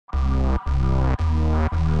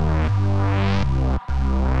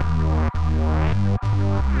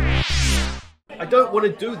don't want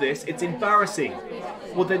to do this. It's embarrassing.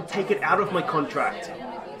 Well, then take it out of my contract.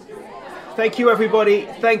 Thank you, everybody.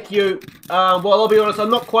 Thank you. Well, I'll be honest,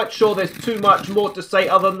 I'm not quite sure there's too much more to say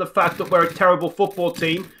other than the fact that we're a terrible football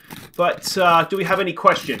team. But do we have any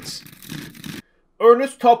questions?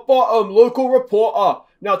 Ernest Top Bottom, local reporter.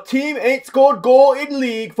 Now, team ain't scored goal in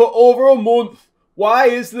league for over a month. Why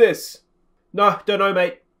is this? No, don't know,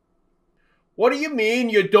 mate. What do you mean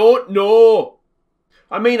you don't know?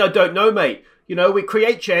 I mean, I don't know, mate. You know, we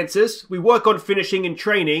create chances, we work on finishing and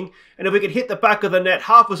training, and if we could hit the back of the net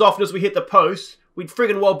half as often as we hit the post, we'd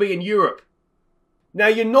friggin' well be in Europe. Now,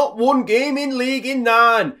 you're not one game in league in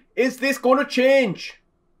 9. Is this gonna change?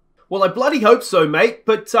 Well, I bloody hope so, mate,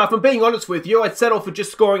 but if I'm being honest with you, I'd settle for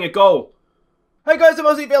just scoring a goal. Hey guys, I'm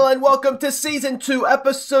Aussie and welcome to Season 2,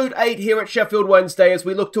 Episode 8 here at Sheffield Wednesday as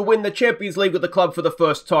we look to win the Champions League with the club for the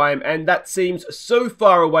first time, and that seems so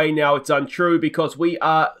far away now it's untrue because we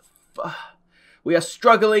are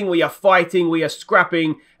struggling, we are fighting, we are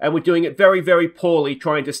scrapping, and we're doing it very, very poorly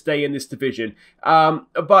trying to stay in this division.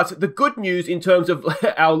 But the good news in terms of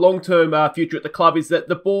our long-term future at the club is that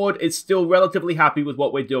the board is still relatively happy with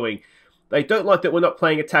what we're doing. They don't like that we're not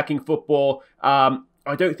playing attacking football.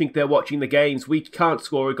 I don't think they're watching the games. We can't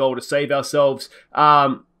score a goal to save ourselves.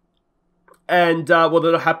 Well,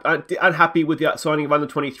 they're unhappy with the signing of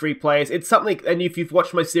under-23 players. It's something, and if you've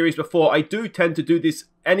watched my series before, I do tend to do this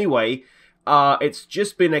anyway. It's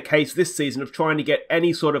just been a case this season of trying to get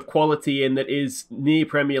any sort of quality in that is near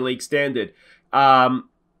Premier League standard.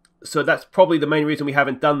 So that's probably the main reason we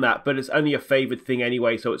haven't done that, but it's only a favoured thing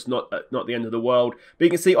anyway, so it's not the end of the world. But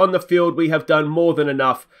you can see on the field we have done more than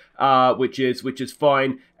enough, which is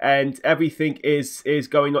fine, and everything is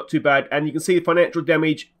going not too bad. And you can see the financial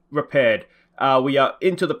damage repaired. We are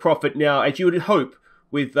into the profit now, as you would hope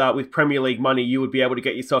with Premier League money, you would be able to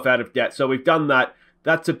get yourself out of debt. So we've done that.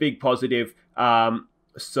 That's a big positive.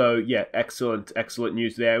 So yeah, excellent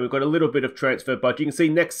news there. We've got a little bit of transfer budget. You can see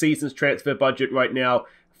next season's transfer budget right now,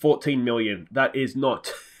 14 million. That is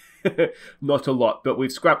not not a lot, but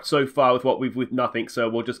we've scrapped so far with nothing. So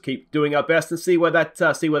we'll just keep doing our best and see where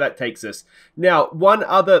that takes us. Now, one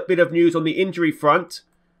other bit of news on the injury front.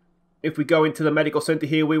 If we go into the medical centre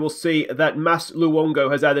here, we will see that Mas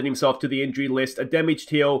Luongo has added himself to the injury list. A damaged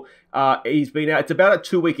heel. He's been out. It's about a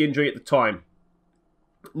 2-week injury at the time.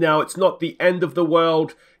 Now, it's not the end of the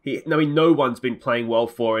world. No one's been playing well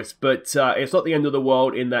for us, but it's not the end of the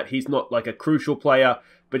world in that he's not like a crucial player,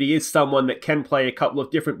 but he is someone that can play a couple of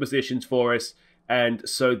different positions for us, and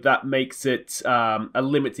so that makes it a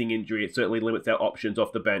limiting injury. It certainly limits our options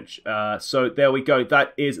off the bench. So there we go.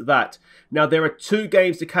 That is that. Now, there are 2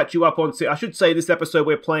 games to catch you up on. I should say this episode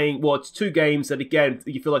we're playing, well, it's 2 games that, again,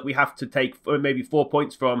 you feel like we have to take maybe 4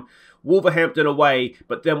 points from. Wolverhampton away,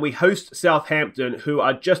 but then we host Southampton, who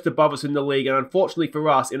are just above us in the league, and unfortunately for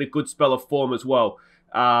us, in a good spell of form as well.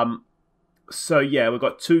 So yeah, we've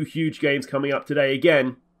got 2 huge games coming up today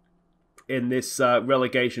again in this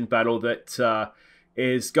relegation battle that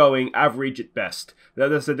is going average at best.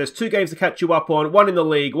 Now, so there's 2 games to catch you up on, one in the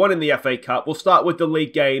league, one in the FA Cup. We'll start with the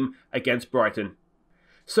league game against Brighton.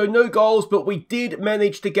 So no goals, but we did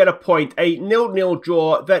manage to get a point, a 0-0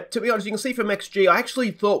 draw that, to be honest, you can see from XG, I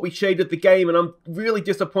actually thought we shaded the game, and I'm really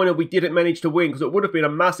disappointed we didn't manage to win, because it would have been a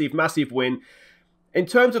massive, massive win. In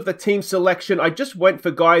terms of the team selection, I just went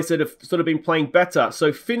for guys that have sort of been playing better.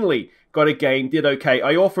 So Finley got a game, did okay.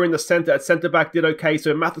 Iorfa in the centre at centre-back did okay,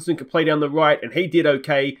 so Matheson could play down the right, and he did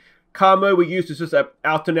okay. Carmo we used as just an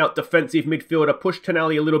out-and-out defensive midfielder, pushed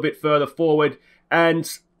Tonali a little bit further forward,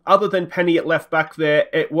 and other than Penny at left back there,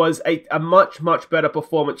 it was a much, much better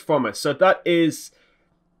performance from us. So that is,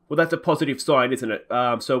 well, that's a positive sign, isn't it?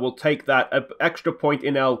 So we'll take that extra point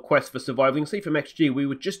in our quest for survival. You can see from XG, we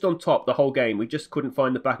were just on top the whole game. We just couldn't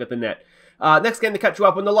find the back of the net. Next game to catch you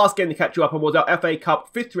up on, the last game to catch you up on was our FA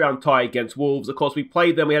Cup 5th round tie against Wolves. Of course, we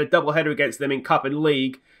played them. We had a double header against them in Cup and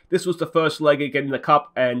League. This was the first leg again in the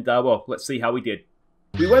Cup, and, well, let's see how we did.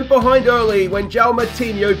 We went behind early when João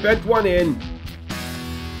Moutinho bent one in.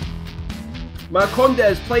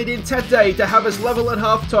 Marcondes played in Tete to have us level at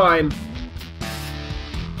half-time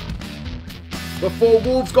before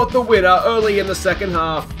Wolves got the winner early in the second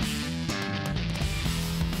half.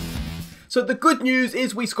 So the good news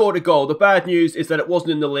is we scored a goal. The bad news is that it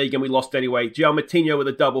wasn't in the league and we lost anyway. João Moutinho with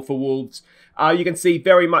a double for Wolves. You can see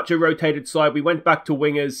very much a rotated side. We went back to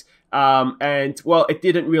wingers and, well, it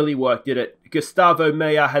didn't really work, did it? Gustavo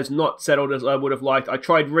Meyer has not settled as I would have liked. I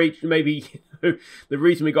tried reach, maybe the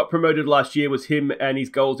reason we got promoted last year was him and his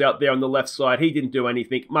goals out there on the left side. He didn't do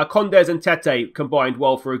anything. Marcondes and Tete combined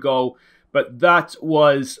well for a goal, but that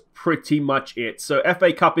was pretty much it. So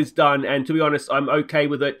FA Cup is done, and to be honest, I'm okay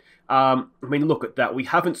with it. I mean, look at that. We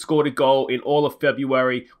haven't scored a goal in all of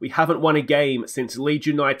February. We haven't won a game since Leeds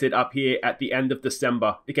United up here at the end of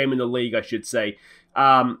December. The game in the league, I should say.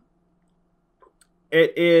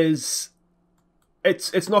 It's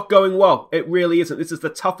not going well. It really isn't. This is the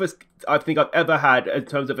toughest I think I've ever had in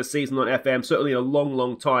terms of a season on FM, certainly in a long,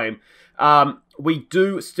 long time. We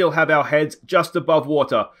do still have our heads just above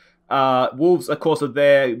water. Wolves, of course, are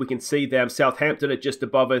there. We can see them. Southampton are just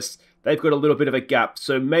above us. They've got a little bit of a gap.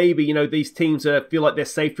 So maybe, you know, these teams feel like they're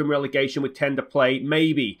safe from relegation with 10 to play.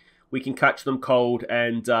 Maybe we can catch them cold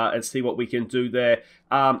and see what we can do there.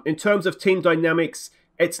 In terms of team dynamics,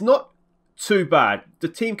 it's not too bad. The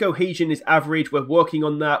team cohesion is average. We're working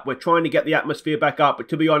on that. We're trying to get the atmosphere back up. But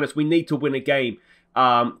to be honest, we need to win a game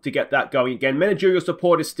to get that going again. Managerial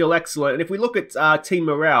support is still excellent. And if we look at team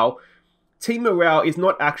morale is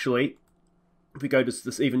not actually, if we go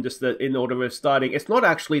in order of starting, it's not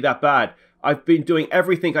actually that bad. I've been doing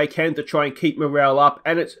everything I can to try and keep morale up,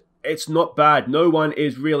 and it's not bad. No one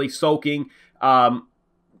is really sulking. You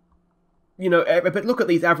know, but look at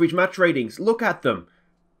these average match ratings. Look at them.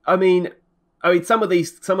 I mean, some of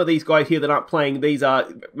these guys here that aren't playing, these are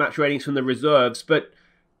match ratings from the reserves, but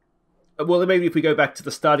well, maybe if we go back to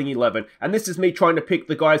the starting 11, and this is me trying to pick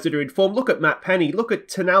the guys that are in form. Look at Matt Penny. Look at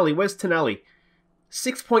Tonali. Where's Tonali?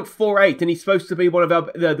 6.48, and he's supposed to be one of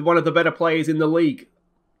the better players in the league.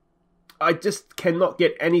 I just cannot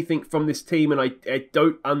get anything from this team, and I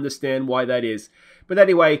don't understand why that is. But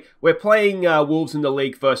anyway, we're playing Wolves in the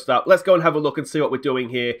league first up. Let's go and have a look and see what we're doing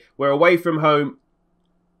here. We're away from home.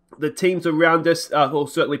 The teams around us, or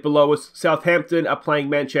certainly below us, Southampton are playing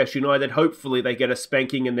Manchester United. Hopefully they get a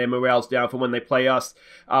spanking and their morale's down for when they play us.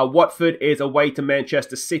 Watford is away to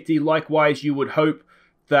Manchester City. Likewise, you would hope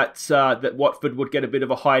that Watford would get a bit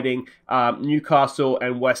of a hiding. Newcastle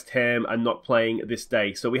and West Ham are not playing this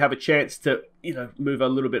day. So we have a chance to, you know, move a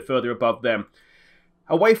little bit further above them.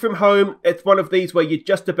 Away from home, it's one of these where you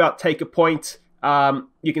just about take a point.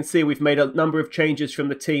 You can see we've made a number of changes from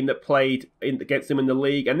the team that played against them in the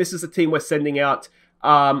league. And this is the team we're sending out.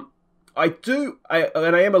 I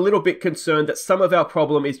am a little bit concerned that some of our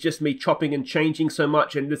problem is just me chopping and changing so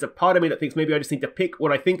much. And there's a part of me that thinks maybe I just need to pick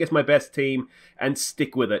what I think is my best team and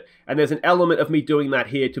stick with it. And there's an element of me doing that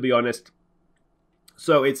here, to be honest.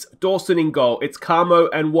 So it's Dawson in goal. It's Carmo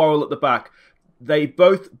and Worrell at the back. They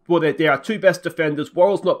are two best defenders.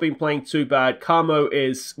 Worrell's not been playing too bad. Carmo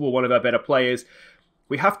is, well, one of our better players.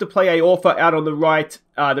 We have to play Aorfa out on the right.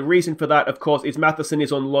 The reason for that, of course, is Matheson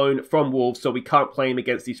is on loan from Wolves, so we can't play him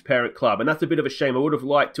against his parent club. And that's a bit of a shame. I would have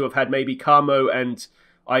liked to have had maybe Carmo and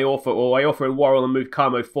Aorfa, or Aorfa and Worrell, and move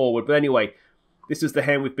Carmo forward. But anyway, this is the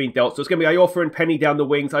hand we've been dealt. So it's going to be Aorfa and Penny down the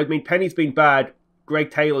wings. I mean, Penny's been bad. Greg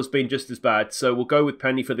Taylor's been just as bad. So we'll go with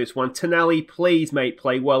Penny for this one. Tonali, please, mate,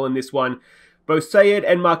 play well in this one. Both Sayed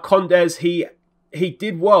and Marcondes, he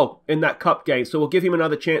did well in that cup game, so we'll give him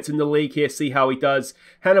another chance in the league here, see how he does.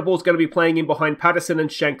 Hannibal's going to be playing in behind Patterson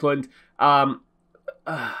and Shankland.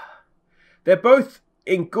 They're both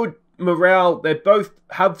in good morale. They both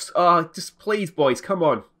have... just please, boys, come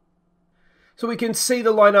on. So we can see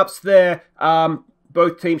the lineups there.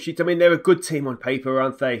 Both team sheets, I mean, they're a good team on paper,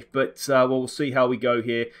 aren't they? But we'll see how we go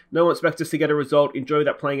here. No one expects us to get a result. Enjoy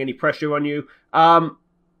that playing any pressure on you.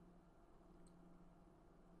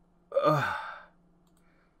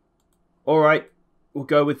 Alright, we'll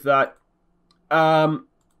go with that.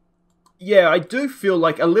 Yeah, I do feel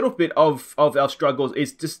like a little bit of our struggles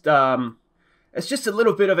is just, it's just a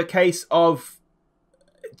little bit of a case of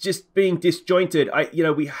just being disjointed.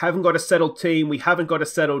 We haven't got a settled team. We haven't got a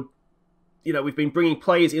settled, we've been bringing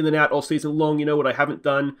players in and out all season long. What I haven't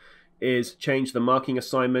done is change the marking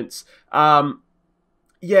assignments. Yeah,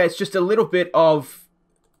 it's just a little bit of,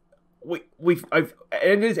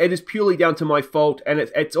 it is purely down to my fault, and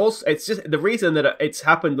it's just the reason that it's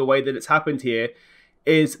happened the way that it's happened here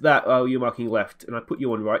is that, oh, you're marking left, and I put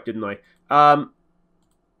you on right, didn't I? I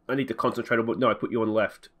need to concentrate on, no, I put you on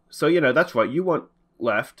left. So, that's right, you want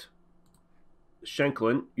left.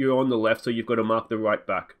 Shanklin, you're on the left, so you've got to mark the right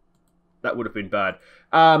back. That would have been bad.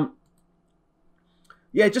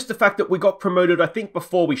 Yeah, just the fact that we got promoted, I think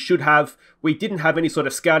before we should have, we didn't have any sort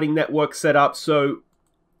of scouting network set up, so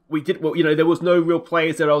there was no real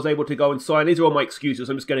players that I was able to go and sign. These are all my excuses.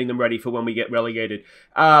 I'm just getting them ready for when we get relegated.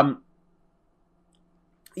 Yeah,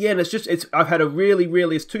 and I've had a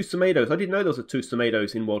it's two tomatoes. I didn't know there was a two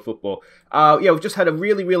tomatoes in world football. Yeah, we've just had a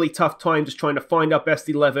really, really tough time just trying to find our best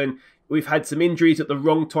 11. We've had some injuries at the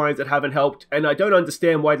wrong times that haven't helped, and I don't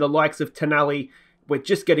understand why the likes of Tonali, we're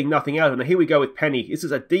just getting nothing out of them. Here we go with Penny. This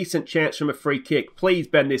is a decent chance from a free kick. Please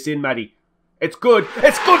bend this in, Matty. It's good.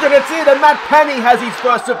 It's good and it's in. And Matt Penny has his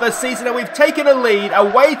first of the season. And we've taken a lead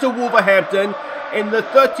away to Wolverhampton in the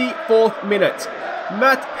 34th minute.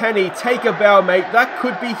 Matt Penny, take a bow, mate. That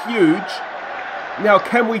could be huge. Now,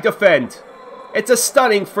 can we defend? It's a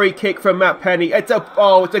stunning free kick from Matt Penny. It's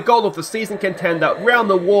a goal of the season contender.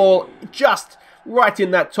 Round the wall, just right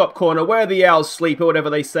in that top corner where the Owls sleep, or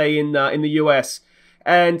whatever they say in the US.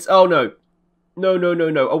 And, oh no. No.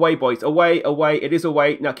 Away, boys. Away. It is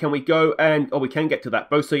away. Now, can we go and... Oh, we can get to that.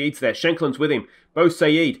 Bo Said's there. Shanklin's with him. Bo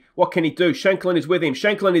Said. What can he do? Shanklin is with him.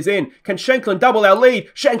 Shanklin is in. Can Shanklin double our lead?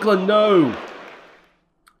 Shanklin, no.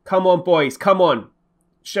 Come on, boys. Come on.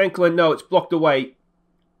 Shanklin, no. It's blocked away.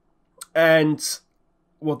 And,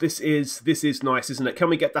 well, this is nice, isn't it? Can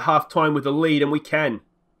we get to half-time with a lead? And we can.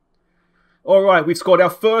 All right, we've scored our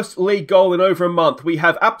first league goal in over a month. We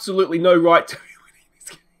have absolutely no right to...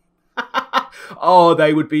 Oh,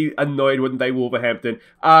 they would be annoyed, wouldn't they, Wolverhampton?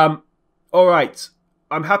 All right.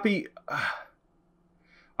 I'm happy.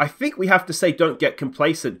 I think we have to say don't get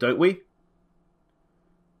complacent, don't we?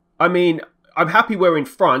 I mean, I'm happy we're in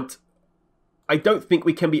front. I don't think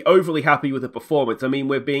we can be overly happy with the performance. I mean,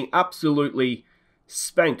 we're being absolutely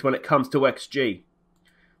spanked when it comes to XG.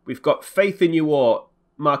 We've got faith in you all.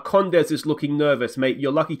 Marcondes is looking nervous, mate.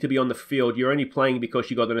 You're lucky to be on the field. You're only playing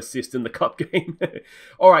because you got an assist in the cup game.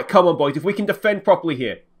 All right, come on, boys. If we can defend properly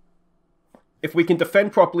here.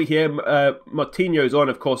 Martinho's on,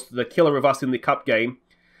 of course, the killer of us in the cup game.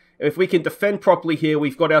 If we can defend properly here,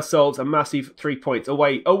 we've got ourselves a massive 3 points.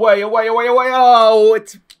 Away. Oh,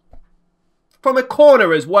 it's from a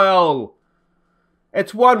corner as well.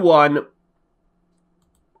 It's 1-1.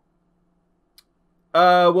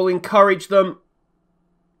 We'll encourage them.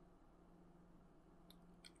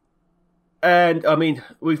 And, I mean,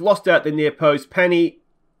 we've lost out the near post. Penny,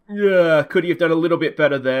 yeah, could he have done a little bit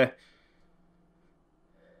better there?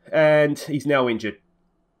 And he's now injured.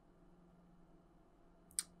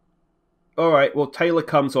 All right, well, Taylor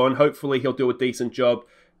comes on. Hopefully he'll do a decent job.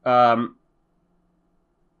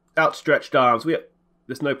 Outstretched arms.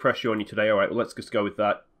 There's no pressure on you today. All right, well, let's just go with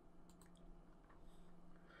that.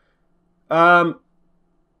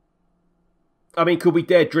 I mean, could we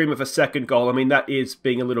dare dream of a second goal? I mean, that is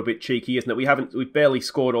being a little bit cheeky, isn't it? We've barely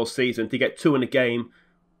scored all season. To get 2 in a game,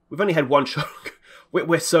 we've only had 1 shot.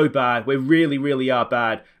 We're so bad. We really, really are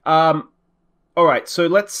bad. All right, so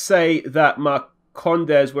let's say that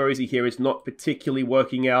Marcondes, where is he here, is not particularly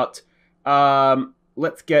working out.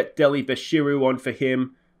 Let's get Deli Bashiru on for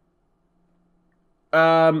him.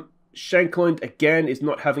 Shankland, again, is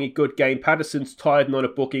not having a good game. Patterson's tired, not a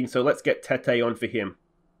booking, so let's get Tete on for him.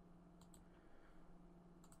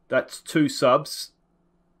 That's 2 subs.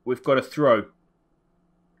 We've got a throw.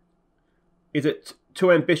 Is it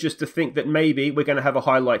too ambitious to think that maybe we're going to have a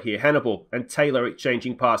highlight here? Hannibal and Taylor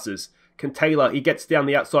exchanging passes. Can Taylor, he gets down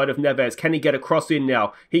the outside of Neves. Can he get a cross in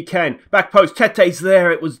now? He can. Back post, Tete's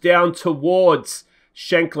there. It was down towards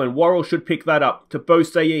Shanklin. Worrell should pick that up to Bo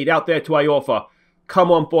Said. Out there to Iorfa.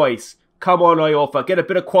 Come on, boys. Come on, Iorfa. Get a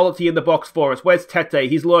bit of quality in the box for us. Where's Tete?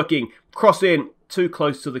 He's lurking. Cross in. Too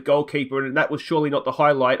close to the goalkeeper, and that was surely not the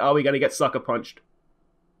highlight. Are we going to get sucker punched?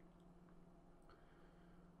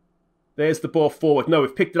 There's the ball forward. No,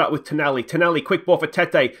 we've picked it up with Tonali. Tonali, quick ball for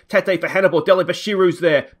Tete. Tete for Hannibal. Deli Bashiru's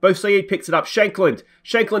there. Bo Said picks it up. Shankland.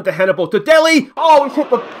 Shankland to Hannibal. To Deli! Oh, we hit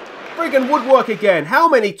the friggin' woodwork again. How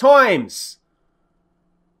many times?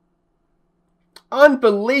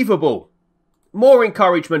 Unbelievable. More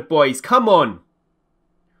encouragement, boys. Come on.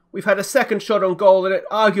 We've had a second shot on goal and it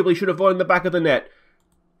arguably should have gone in the back of the net.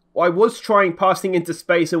 I was trying passing into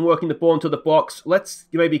space and working the ball into the box. Let's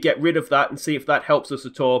maybe get rid of that and see if that helps us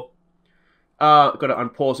at all. Got to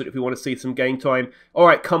unpause it if we want to see some game time. All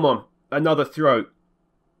right, come on. Another throw.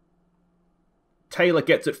 Taylor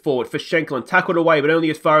gets it forward for Shanklin. Tackled away, but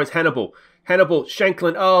only as far as Hannibal. Hannibal,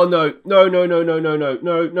 Shanklin. Oh, no.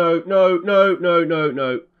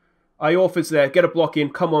 No. Iorfa's there. Get a block in.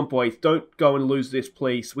 Come on, boys. Don't go and lose this,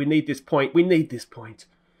 please. We need this point. We need this point.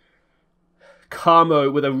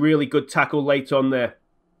 Carmo with a really good tackle late on there.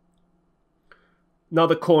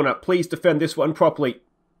 Another corner. Please defend this one properly.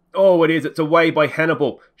 Oh, it is. It's away by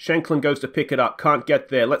Hannibal. Shanklin goes to pick it up. Can't get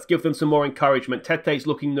there. Let's give them some more encouragement. Tete's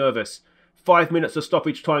looking nervous. 5 minutes of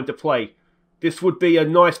stoppage time to play. This would be a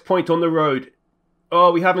nice point on the road.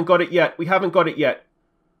 Oh, we haven't got it yet. We haven't got it yet.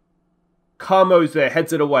 Carmo's there.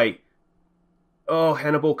 Heads it away. Oh,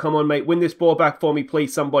 Hannibal, come on, mate. Win this ball back for me,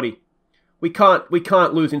 please, somebody. We can't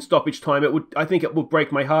lose in stoppage time. I think it would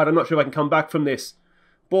break my heart. I'm not sure if I can come back from this.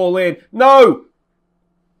 Ball in. No!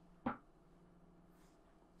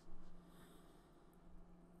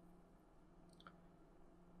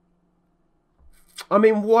 I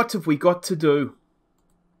mean, what have we got to do?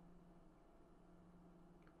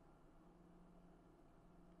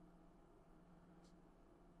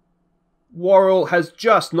 Worrell has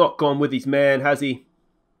just not gone with his man, has he?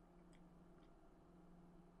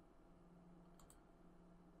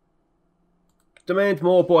 Demand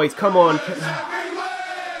more, boys. Come on.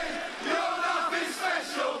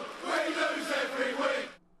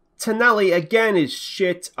 Tonali again is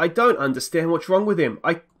shit. I don't understand what's wrong with him.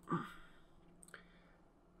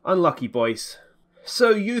 Unlucky, boys. So,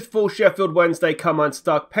 youthful Sheffield Wednesday come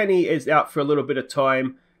unstuck. Penny is out for a little bit of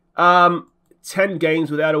time. 10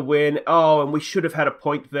 games without a win. Oh, and we should have had a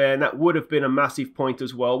point there, and that would have been a massive point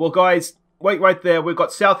as well. Well, guys, wait right there. We've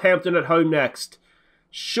got Southampton at home next.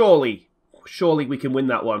 Surely we can win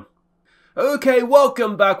that one. Okay,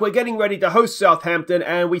 welcome back. We're getting ready to host Southampton,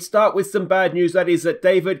 and we start with some bad news. That is that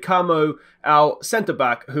David Camo, our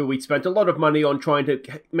centre-back, who we spent a lot of money on trying to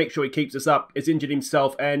make sure he keeps us up, is injured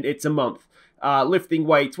himself, and it's a month. Lifting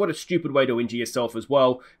weights, what a stupid way to injure yourself as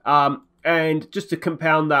well. And just to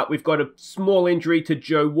compound that, we've got a small injury to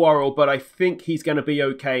Joe Worrell, but I think he's going to be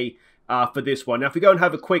okay for this one. Now, if we go and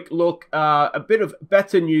have a quick look, a bit of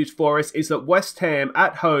better news for us is that West Ham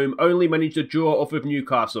at home only managed a draw off of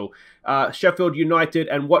Newcastle. Sheffield United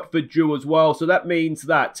and Watford drew as well, so that means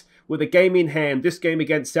that with a game in hand, this game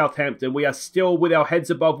against Southampton, we are still with our heads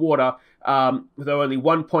above water, though only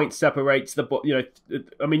 1 point separates the,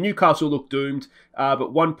 I mean, Newcastle look doomed,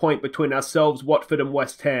 but 1 point between ourselves, Watford and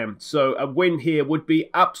West Ham. So a win here would be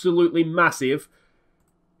absolutely massive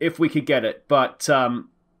if we could get it, but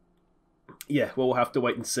yeah, we'll have to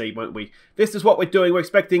wait and see, won't we? This is what we're doing. We're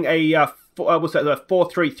expecting a what's that, a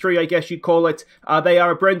 4-3-3, I guess you'd call it. They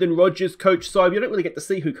are a Brendan Rodgers coach side. You don't really get to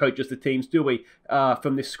see who coaches the teams, do we,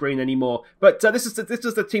 from this screen anymore? But this is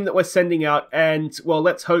the team that we're sending out, and well,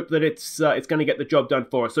 let's hope that it's going to get the job done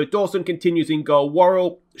for us. So Dawson continues in goal.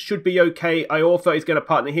 Worrell should be okay. Iorfa is going to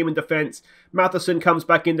partner him in defence. Matheson comes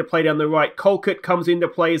back into play down the right. Colquitt comes into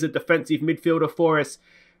play as a defensive midfielder for us.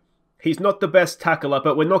 He's not the best tackler,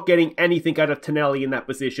 but we're not getting anything out of Tonali in that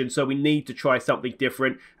position, so we need to try something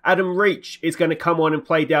different. Adam Reach is going to come on and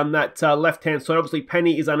play down that left-hand side. Obviously,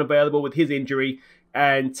 Penny is unavailable with his injury,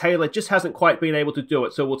 and Taylor just hasn't quite been able to do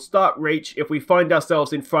it. So we'll start Reach. If we find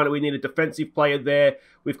ourselves in front and we need a defensive player there,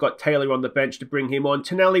 we've got Taylor on the bench to bring him on.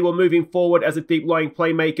 Tonali will move him forward as a deep-lying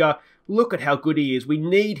playmaker. Look at how good he is. We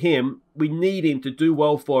need him. We need him to do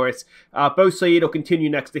well for us. Bo Said will continue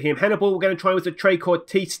next to him. Hannibal, we're going to try with a Trey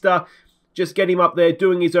Cortista. Just get him up there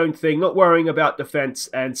doing his own thing, not worrying about defence,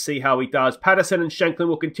 and see how he does. Patterson and Shanklin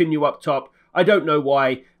will continue up top. I don't know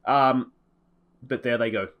why, but there they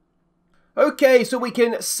go. Okay, so we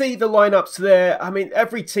can see the lineups there. I mean,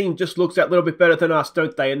 every team just looks that little bit better than us,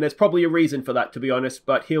 don't they? And there's probably a reason for that, to be honest.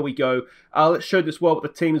 But here we go. Let's show this world what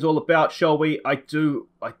the team is all about, shall we? I do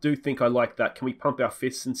think I like that. Can we pump our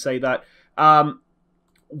fists and say that?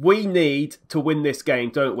 We need to win this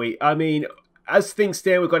game, don't we? I mean, as things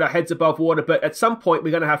stand, we've got our heads above water, but at some point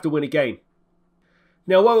we're going to have to win a game.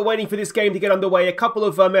 Now, while we're waiting for this game to get underway, a couple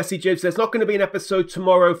of messages. There's not going to be an episode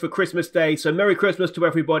tomorrow for Christmas Day, so Merry Christmas to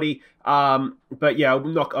everybody. But yeah,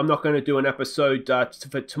 I'm not going to do an episode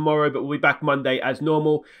for tomorrow, but we'll be back Monday as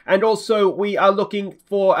normal. And also, we are looking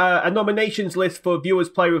for a nominations list for Viewers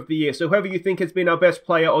Player of the Year. So whoever you think has been our best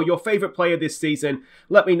player or your favourite player this season,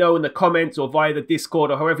 let me know in the comments or via the Discord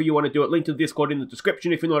or however you want to do it. Link to the Discord in the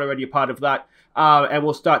description if you're not already a part of that. And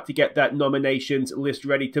we'll start to get that nominations list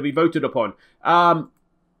ready to be voted upon.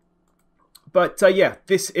 But yeah,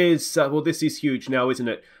 this is huge now, isn't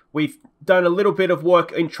it? We've done a little bit of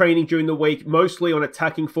work in training during the week, mostly on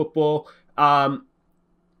attacking football. I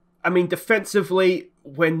mean, defensively,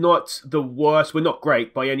 we're not the worst. We're not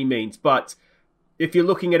great by any means. But if you're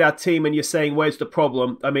looking at our team and you're saying, where's the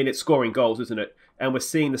problem? I mean, it's scoring goals, isn't it? And we're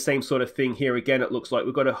seeing the same sort of thing here again, it looks like.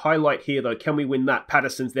 We've got a highlight here, though. Can we win that?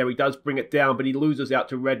 Patterson's there. He does bring it down, but he loses out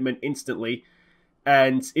to Redmond instantly.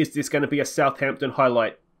 And is this going to be a Southampton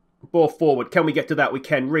highlight? Ball forward. Can we get to that? We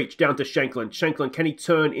can. Reach down to Shanklin. Shanklin, can he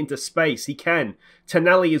turn into space? He can.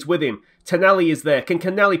 Tonali is with him. Tonali is there. Can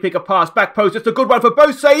Tonali pick a pass? Back post. It's a good one for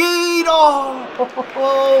Bo Said. Oh!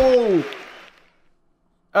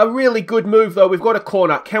 A really good move, though. We've got a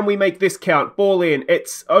corner. Can we make this count? Ball in.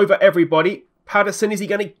 It's over everybody. Patterson, is he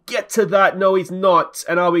going to get to that? No, he's not.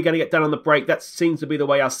 And are we going to get done on the break? That seems to be the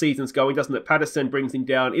way our season's going, doesn't it? Patterson brings him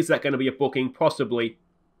down. Is that going to be a booking? Possibly.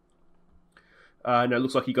 No, it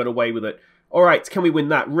looks like he got away with it. All right, can we win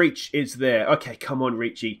that? Reach is there. Okay, come on,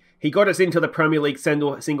 Reachy. He got us into the Premier League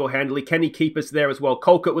single-handedly. Can he keep us there as well?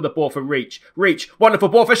 Colquitt with a ball for Reach. Reach, wonderful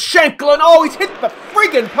ball for Shanklin. Oh, he's hit the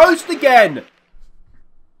friggin' post again.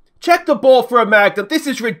 Check the ball for a Magnum. This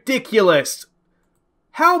is ridiculous.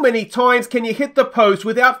 How many times can you hit the post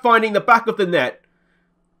without finding the back of the net?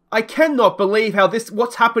 I cannot believe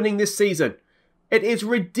what's happening this season. It is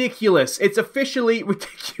ridiculous. It's officially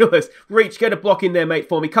ridiculous. Reach, get a block in there, mate,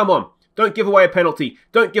 for me. Come on. Don't give away a penalty.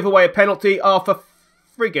 Don't give away a penalty. Oh, for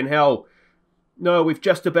friggin' hell. No, we've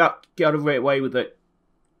just about got away with it.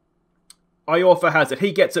 Iorfa has it.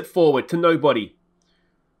 He gets it forward to nobody.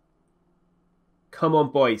 Come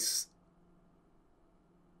on, boys.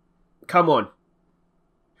 Come on.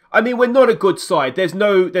 I mean, we're not a good side. There's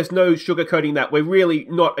no sugarcoating that. We're really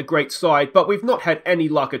not a great side, but we've not had any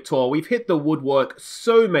luck at all. We've hit the woodwork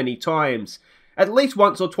so many times. At least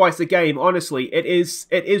once or twice a game, honestly. It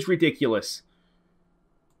is ridiculous.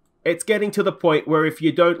 It's getting to the point where if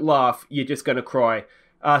you don't laugh, you're just going to cry.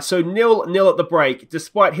 So 0-0 at the break,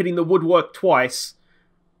 despite hitting the woodwork twice,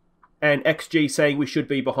 and XG saying we should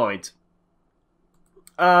be behind.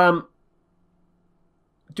 Do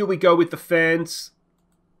we go with the fans?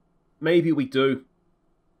 Maybe we do.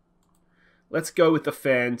 Let's go with the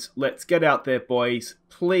fans. Let's get out there, boys.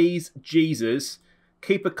 Please, Jesus,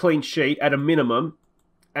 keep a clean sheet at a minimum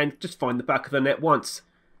and just find the back of the net once.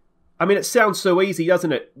 I mean, it sounds so easy,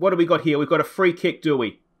 doesn't it? What do we got here? We've got a free kick, do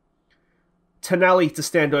we? Tonali to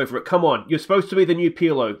stand over it. Come on. You're supposed to be the new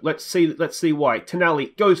Pirlo. Let's see why.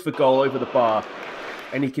 Tonali goes for goal over the bar.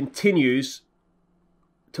 And he continues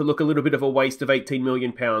to look a little bit of a waste of £18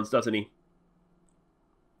 million, doesn't he?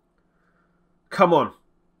 Come on.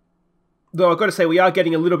 Though I've got to say, we are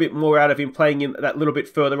getting a little bit more out of him playing in that little bit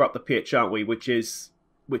further up the pitch, aren't we? Which is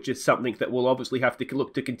something that we'll obviously have to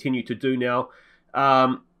look to continue to do now.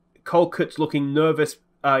 Colcott's looking nervous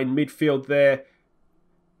in midfield there.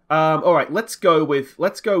 All right, let's go with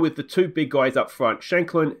the two big guys up front.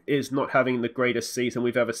 Shanklin is not having the greatest season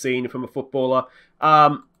we've ever seen from a footballer.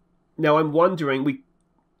 Now I'm wondering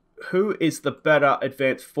who is the better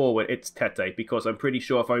advanced forward? It's Tete, because I'm pretty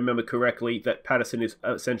sure, if I remember correctly, that Patterson is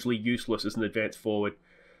essentially useless as an advanced forward.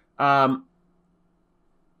 Yeah,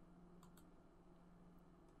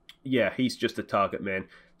 he's just a target man.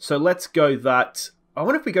 So let's go that. I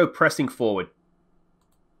wonder if we go pressing forward.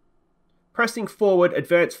 Pressing forward,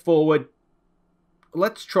 advanced forward.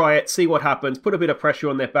 Let's try it, see what happens. Put a bit of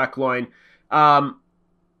pressure on their back line.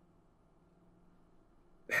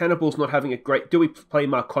 Hannibal's not having a great... Do we play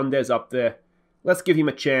Marcondes up there? Let's give him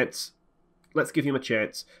a chance. Let's give him a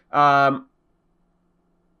chance. Let's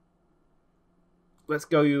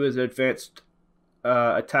go you as an advanced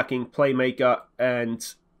attacking playmaker. And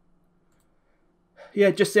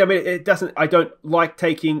yeah, just see. I mean, it doesn't... I don't like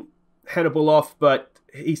taking Hannibal off, but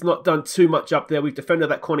he's not done too much up there. We've defended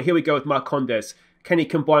that corner. Here we go with Marcondes. Can he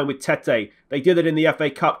combine with Tete? They did it in the FA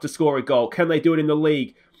Cup to score a goal. Can they do it in the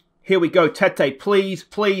league? Here we go, Tete, please,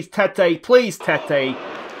 please, Tete, please, Tete.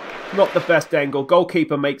 Not the best angle.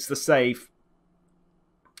 Goalkeeper makes the save.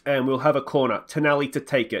 And we'll have a corner. Tonali to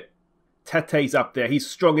take it. Tete's up there. He's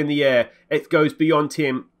strong in the air. It goes beyond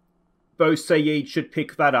him. Bo Sayed should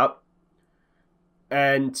pick that up.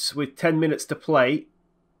 And with 10 minutes to play,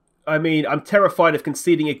 I mean, I'm terrified of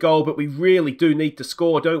conceding a goal, but we really do need to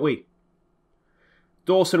score, don't we?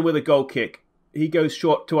 Dawson with a goal kick. He goes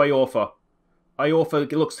short to Iorfa.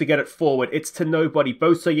 Iorfa looks to get it forward. It's to nobody.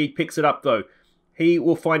 Bo Sayed picks it up, though. He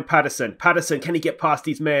will find Patterson. Patterson, can he get past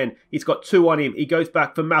his man? He's got two on him. He goes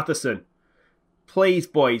back for Matheson. Please,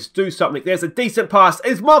 boys, do something. There's a decent pass.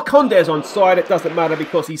 Is Marcondes onside? It doesn't matter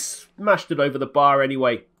because he smashed it over the bar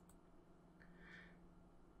anyway.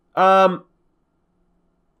 Oh,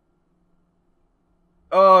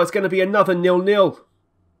 it's going to be another 0-0.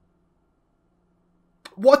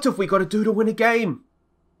 What have we got to do to win a game?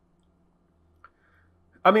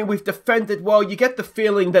 I mean, we've defended well. You get the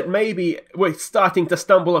feeling that maybe we're starting to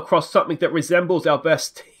stumble across something that resembles our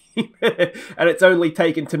best team. And it's only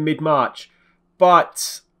taken to mid-March.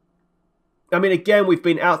 But, I mean, again, we've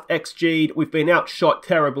been out-XG'd. We've been outshot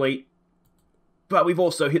terribly. But we've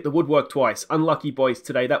also hit the woodwork twice. Unlucky, boys,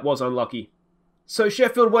 today. That was unlucky. So,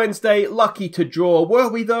 Sheffield Wednesday, lucky to draw. Were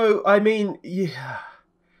we, though? I mean, yeah.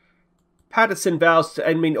 Patterson vows to...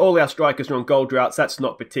 I mean, all our strikers are on goal droughts. That's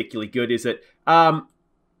not particularly good, is it?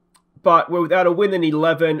 But we're without a win in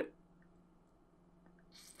 11.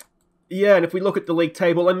 Yeah, and if we look at the league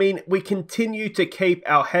table, I mean, we continue to keep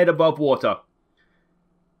our head above water.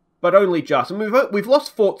 But only just. I mean, we've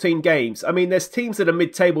lost 14 games. I mean, there's teams that are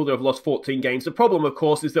mid-table that have lost 14 games. The problem, of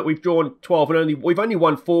course, is that we've drawn 12 and we've only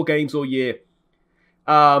won 4 games all year.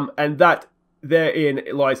 And that, therein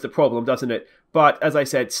lies the problem, doesn't it? But, as I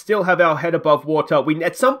said, still have our head above water.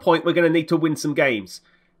 At some point, we're going to need to win some games.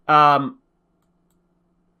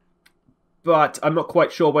 But I'm not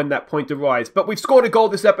quite sure when that point arrives. But we've scored a goal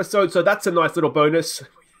this episode, so that's a nice little bonus.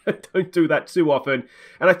 don't do that too often.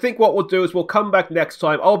 And I think what we'll do is we'll come back next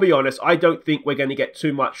time. I'll be honest, I don't think we're going to get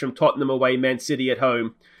too much from Tottenham away, Man City at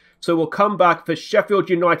home. So we'll come back for Sheffield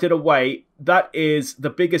United away. That is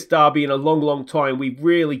the biggest derby in a long, long time. We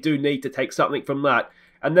really do need to take something from that.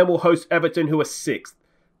 And then we'll host Everton, who are 6th.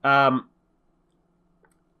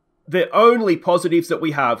 The only positives that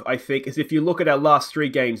we have, I think, is if you look at our last 3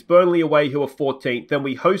 games. Burnley away, who are 14th. Then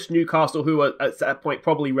we host Newcastle, who are at that point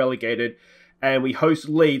probably relegated. And we host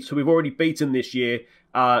Leeds, who we've already beaten this year,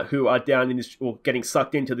 who are down in this, or getting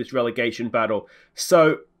sucked into this relegation battle.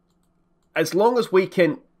 So, as long as we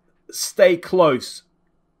can stay close,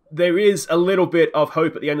 there is a little bit of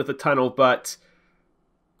hope at the end of the tunnel, but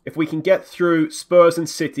if we can get through Spurs and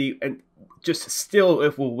City and just still,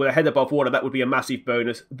 if we're a head above water, that would be a massive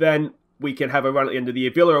bonus. Then we can have a run at the end of the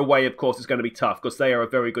year. Villa away, of course, is going to be tough because they are a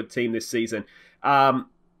very good team this season.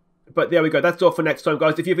 But there we go. That's all for next time,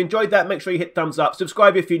 guys. If you've enjoyed that, make sure you hit thumbs up.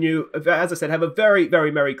 Subscribe if you're new. As I said, have a very, very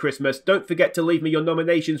Merry Christmas. Don't forget to leave me your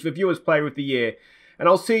nominations for Viewers Player of the Year. And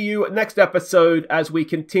I'll see you next episode as we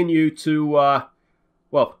continue to,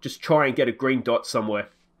 well, just try and get a green dot somewhere.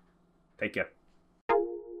 Take care.